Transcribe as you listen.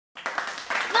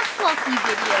Fluffy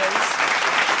videos.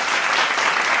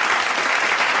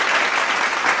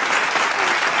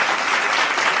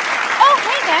 Oh,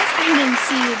 hey guys, I didn't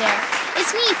see you there.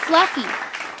 It's me,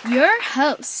 Fluffy, your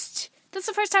host. That's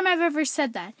the first time I've ever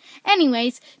said that.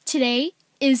 Anyways, today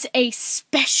is a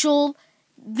special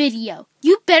video.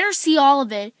 You better see all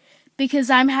of it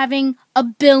because I'm having a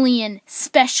billion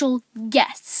special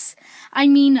guests. I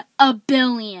mean, a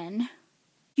billion.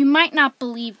 You might not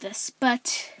believe this,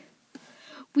 but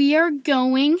we are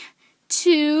going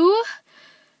to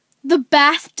the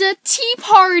BAFTA tea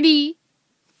party.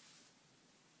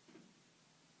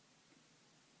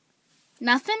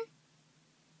 Nothing?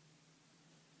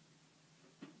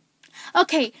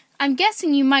 Okay, I'm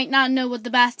guessing you might not know what the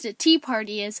BAFTA tea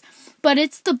party is, but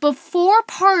it's the before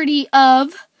party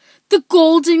of the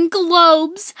Golden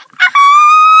Globes.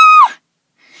 Ah!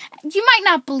 You might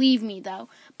not believe me, though,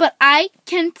 but I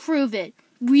can prove it.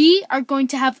 We are going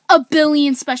to have a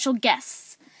billion special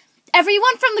guests.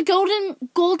 Everyone from the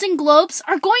Golden Globes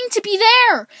are going to be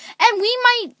there, and we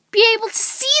might be able to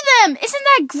see them. Isn't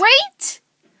that great?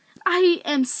 I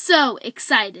am so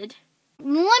excited.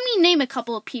 Let me name a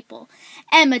couple of people.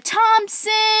 Emma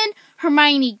Thompson,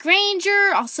 Hermione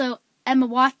Granger, also Emma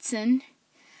Watson,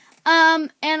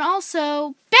 and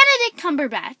also Benedict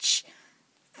Cumberbatch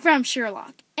from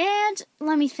Sherlock. And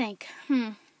let me think.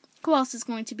 Who else is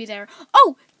going to be there?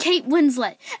 Oh, Kate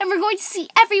Winslet. And we're going to see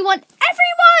everyone.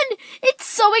 Everyone! It's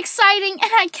so exciting,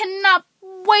 and I cannot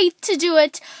wait to do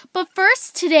it. But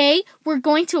first, today, we're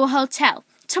going to a hotel.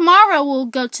 Tomorrow, we'll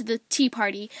go to the tea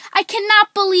party. I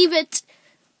cannot believe it.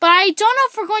 But I don't know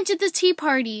if we're going to the tea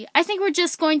party. I think we're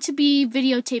just going to be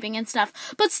videotaping and stuff.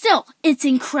 But still, it's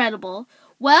incredible.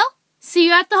 Well, see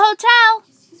you at the hotel.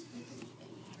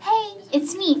 Hey,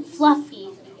 it's me, Fluffy.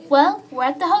 Well, we're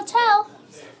at the hotel.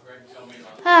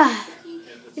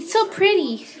 It's so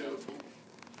pretty.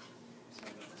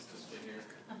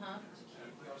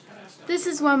 This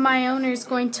is what my owner is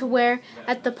going to wear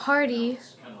at the party.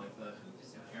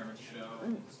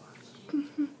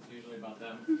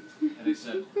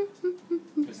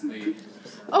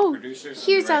 Oh,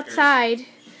 here's outside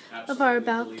of our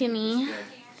balcony.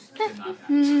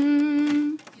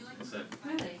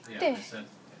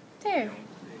 There.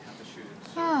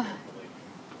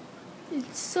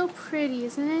 It's so pretty,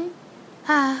 isn't it?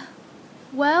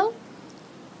 Well,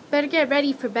 better get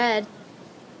ready for bed.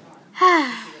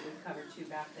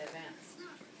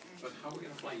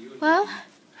 Well,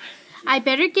 I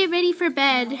better get ready for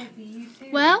bed.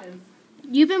 Well,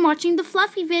 you've been watching the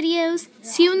Fluffy videos.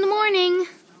 See you in the morning.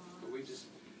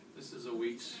 This is a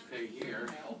week's pay here.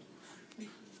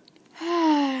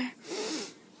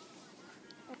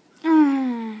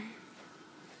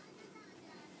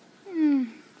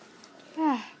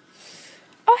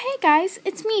 Oh, hey guys,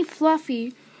 it's me,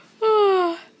 Fluffy.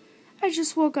 I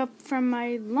just woke up from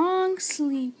my long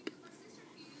sleep,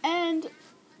 and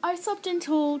I slept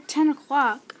until 10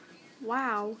 o'clock.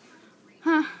 Wow.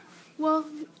 Well,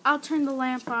 I'll turn the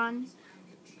lamp on.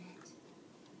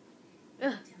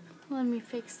 Let me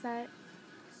fix that.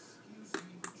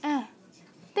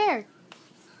 There.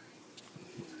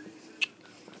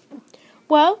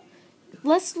 Well,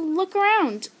 let's look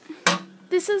around.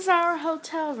 This is our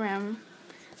hotel room.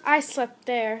 I slept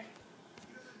there.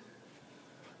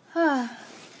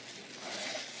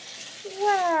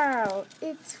 Wow,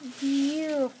 it's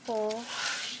beautiful.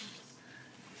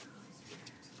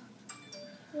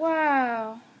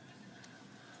 Wow.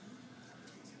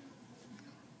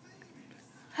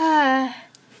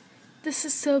 This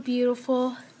is so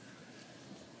beautiful.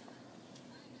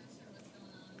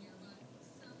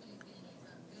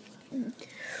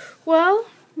 Well,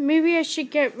 maybe I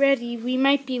should get ready. We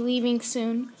might be leaving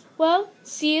soon. Well,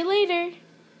 see you later.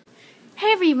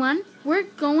 Hey everyone, we're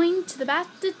going to the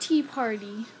BAFTA tea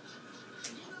party.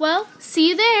 Well, see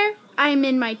you there. I'm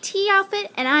in my tea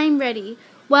outfit and I'm ready.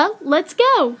 Well, let's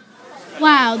go.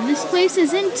 Wow, this place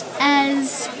isn't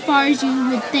as far as you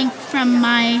would think from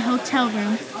my hotel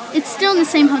room. It's still in the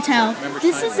same hotel.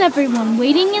 This is everyone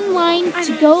waiting in line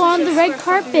to go on the red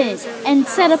carpet and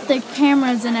set up their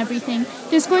cameras and everything.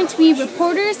 There's going to be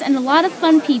reporters and a lot of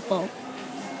fun people.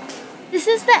 This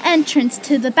is the entrance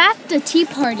to the BAFTA tea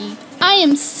party. I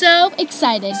am so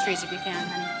excited.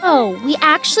 Oh, we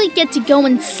actually get to go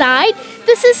inside?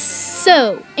 This is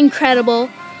so incredible.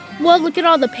 Well, look at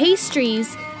all the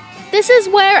pastries. This is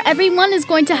where everyone is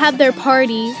going to have their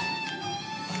party.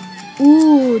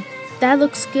 Ooh, that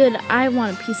looks good. I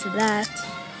want a piece of that.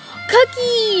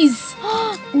 Cookies!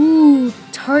 Ooh,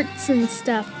 tarts and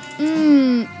stuff.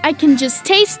 I can just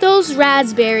taste those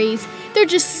raspberries. They're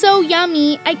just so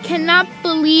yummy. I cannot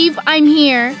believe I'm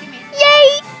here.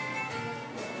 Yay!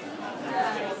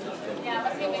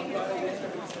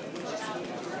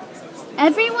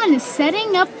 Everyone is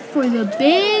setting up for the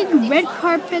big red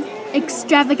carpet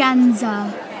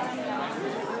extravaganza.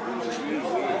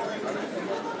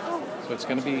 So it's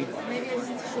going to be...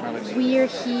 We're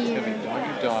It's going to here. be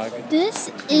doggy dog.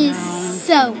 This is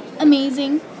so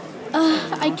amazing.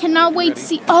 I cannot wait to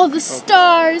see all the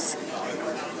stars.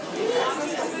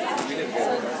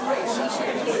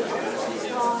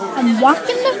 I'm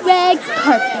walking the red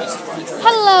carpet.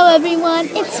 Hello everyone,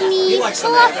 it's me,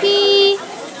 Fluffy.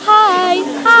 Hi.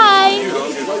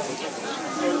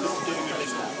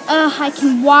 I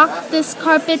can walk this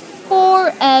carpet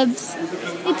for evs.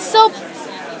 It's so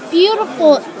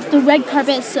beautiful. The red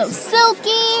carpet is so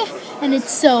silky, and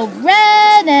it's so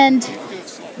red, and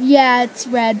yeah, it's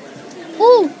red.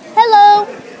 Ooh, hello.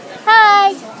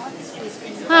 Hi.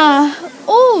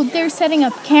 Oh, they're setting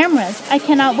up cameras. I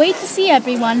cannot wait to see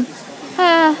everyone.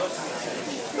 Hi.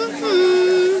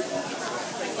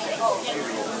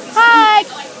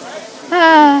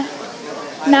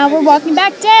 Now we're walking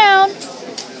back down.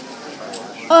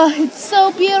 Oh, it's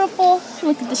so beautiful.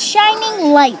 Look at the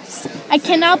shining lights. I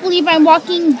cannot believe I'm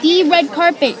walking the red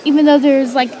carpet, even though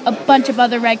there's like a bunch of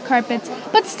other red carpets.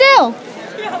 But still,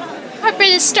 carpet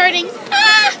is starting.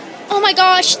 Oh my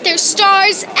gosh, there's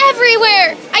stars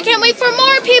everywhere. I can't wait for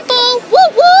more people.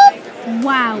 Whoop whoop.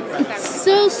 Wow, it's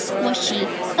so squishy.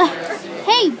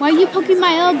 Hey, why are you poking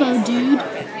my elbow, dude?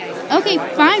 Okay,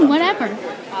 fine, whatever.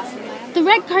 The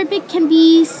red carpet can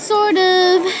be sort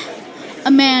of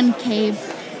a man cave.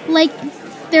 Like,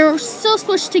 they're so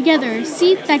squished together.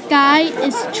 See, that guy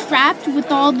is trapped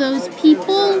with all those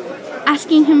people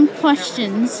asking him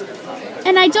questions.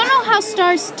 And I don't know how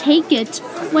stars take it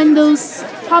when those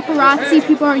paparazzi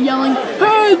people are yelling,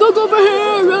 "Hey, look over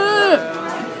here!"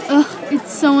 Ugh,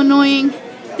 it's so annoying.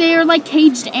 They are like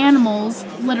caged animals,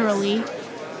 literally.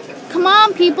 Come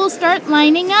on, people, start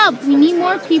lining up. We need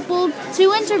more people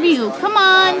to interview. Come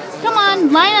on,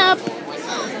 line up.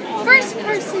 First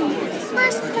person.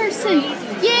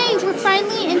 Yay, we're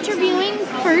finally interviewing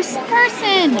first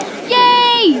person.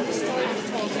 Yay!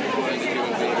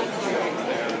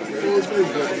 It was very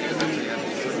good.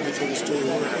 For the story,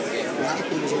 what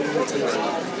happened was only to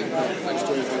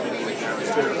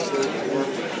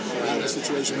the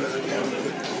situation that the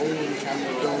whole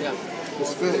camera film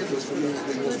was filled. Because for me, it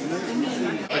wasn't there.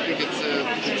 I think it's an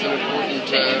important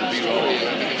story,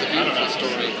 and I think it's a beautiful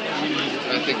story.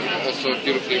 I think it's also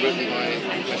beautifully written by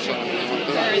Solomon and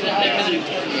Martha.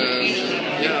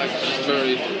 Yeah, I'm just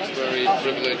very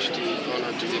privileged and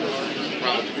honored to be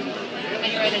proud. And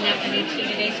you're at an afternoon tea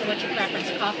today, so what's your preference,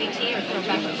 coffee, tea, or throw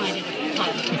back behind it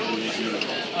hot?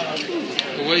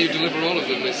 The way you deliver all of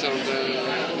them, they sound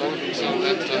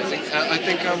appetizing. I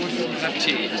think I would have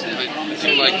tea. I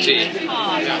do like tea.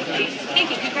 Yeah. Thank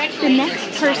you, congratulations. The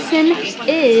next person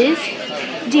is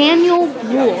Daniel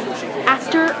Wool,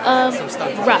 actor of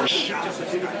Rush.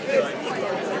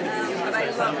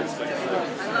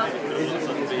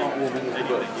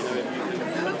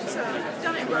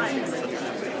 Done it right.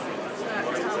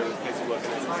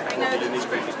 I know that the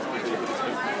script is beautiful.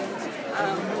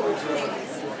 His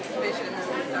vision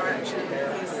and direction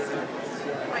is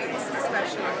like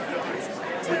special.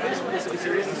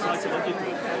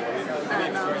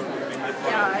 And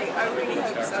yeah, I really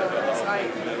hope so. I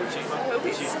hope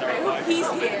he's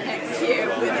here next year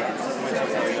with it.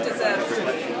 He deserves to be.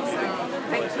 So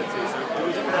thank you.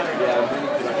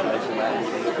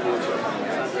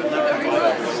 Thank you very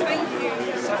much. Thank you.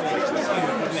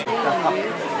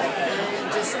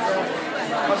 Just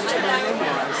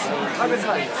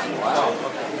Wow.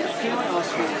 Can I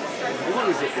ask you, what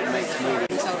is it that makes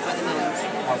movies? Told by the nuns.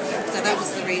 So that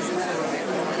was the reason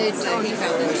for it. So he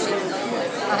felt that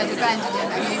I had abandoned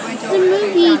him and he went It's a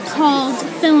movie called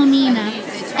Philomena,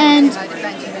 and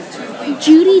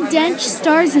Judi Dench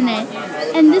stars in it.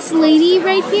 And this lady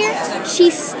right here, she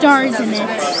stars in it.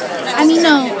 I mean,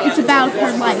 no, it's about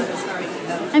her life.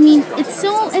 I mean, it's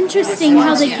so interesting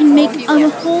how they can make a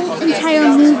whole entire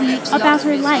movie about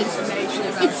her life.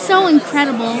 It's so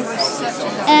incredible.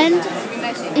 And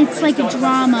it's like a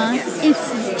drama.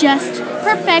 It's just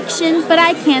perfection, but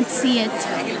I can't see it.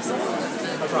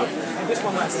 Just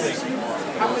one last thing.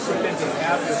 How has it been to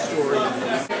have this story?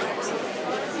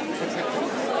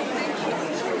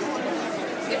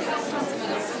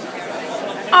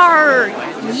 Arr,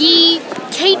 ye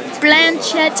Kate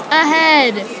Blanchett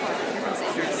ahead.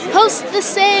 Host the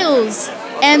sails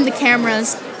and the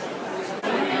cameras.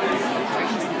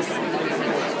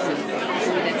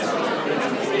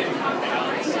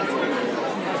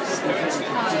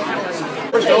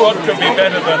 What could be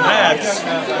better than that?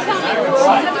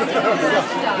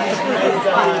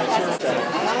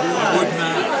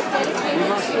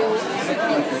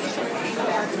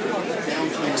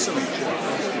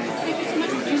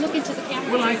 You look into the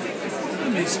camera. Well, I think the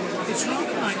problem is, it's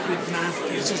rather like with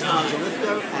Matthew's time.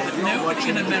 Nobody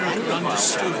in America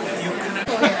understood that you can...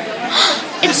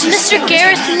 It's Mr.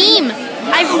 Gareth Neem.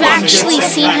 I've actually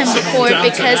seen him before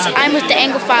because I'm with the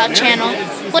Anglophile channel.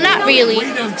 Well, not really,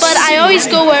 but I always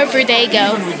go wherever they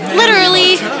go.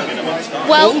 Literally.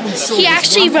 Well, he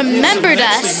actually remembered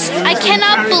us. I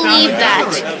cannot believe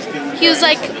that. He was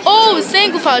like, oh, it's the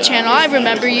Anglophile channel, I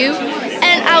remember you.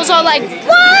 And I was all like,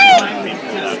 what?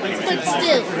 But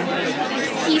still,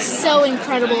 he's so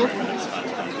incredible.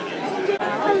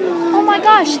 Oh my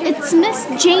gosh, it's Miss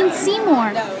Jane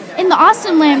Seymour. In the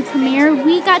Austinland premiere,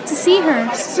 we got to see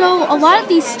her. So a lot of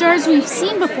these stars we've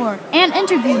seen before and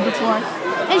interviewed before.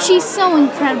 And she's so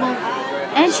incredible.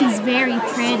 And she's very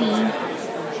pretty.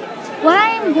 What I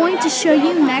am going to show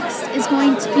you next is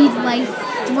going to be like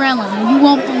thrilling. You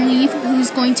won't believe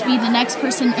who's going to be the next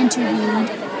person interviewed.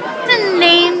 The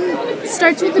name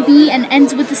starts with a B and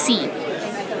ends with a C. Jane,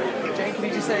 can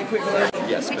you just say a quick word?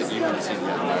 Yes, but you haven't seen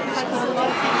the other.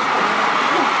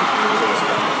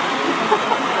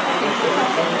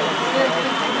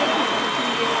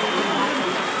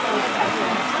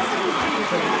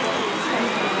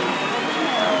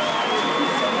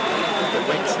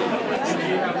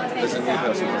 There's a new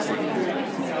person on the scene.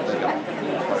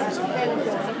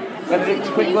 Benedict,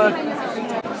 quick word.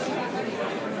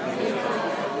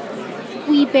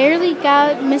 We barely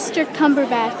got Mr.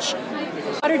 Cumberbatch.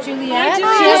 Water Juliet.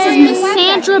 This is Miss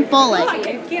Sandra Bullock.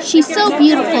 She's so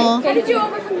beautiful.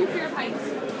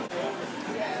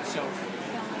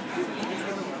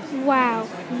 Wow,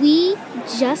 we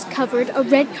just covered a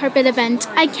red carpet event.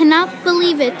 I cannot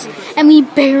believe it. And we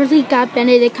barely got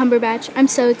Benedict Cumberbatch. I'm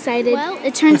so excited. Well,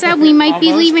 it turns out we might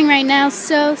be leaving right now,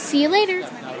 so see you later.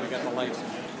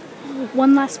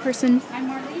 One last person.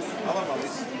 Hello,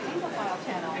 Marlies.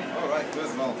 All right,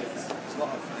 good. Well, it's a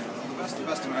lot of the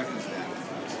best Americans there.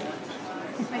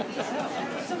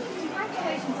 So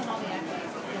congratulations on all the accolades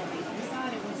for filming. We saw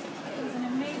it. It was an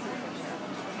amazing show.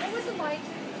 What was it like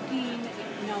being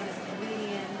known as a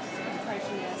comedian,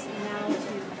 impressionist, and now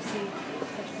to receive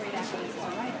such great accolades as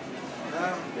a writer?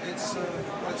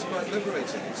 It's quite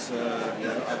liberating. It's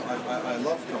I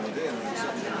love comedy and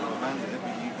certainly I'm a man in it,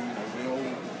 but we all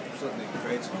certainly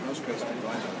creative, most creative people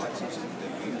I know like something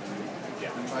different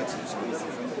and try to do something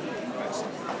different.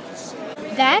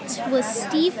 That was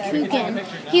Steve Coogan.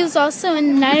 He was also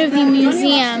in Night of the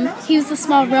Museum. He was the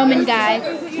small Roman guy.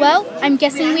 Well, I'm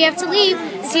guessing we have to leave.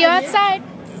 See you outside.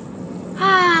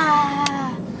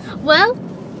 Well,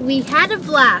 we had a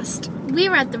blast. We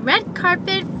were at the red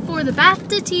carpet for the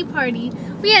BAFTA Tea Party.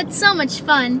 We had so much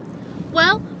fun.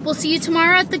 Well, we'll see you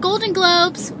tomorrow at the Golden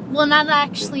Globes. Well, not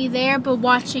actually there, but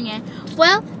watching it.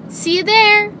 Well, see you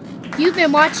there. You've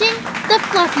been watching the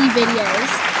Fluffy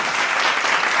Videos.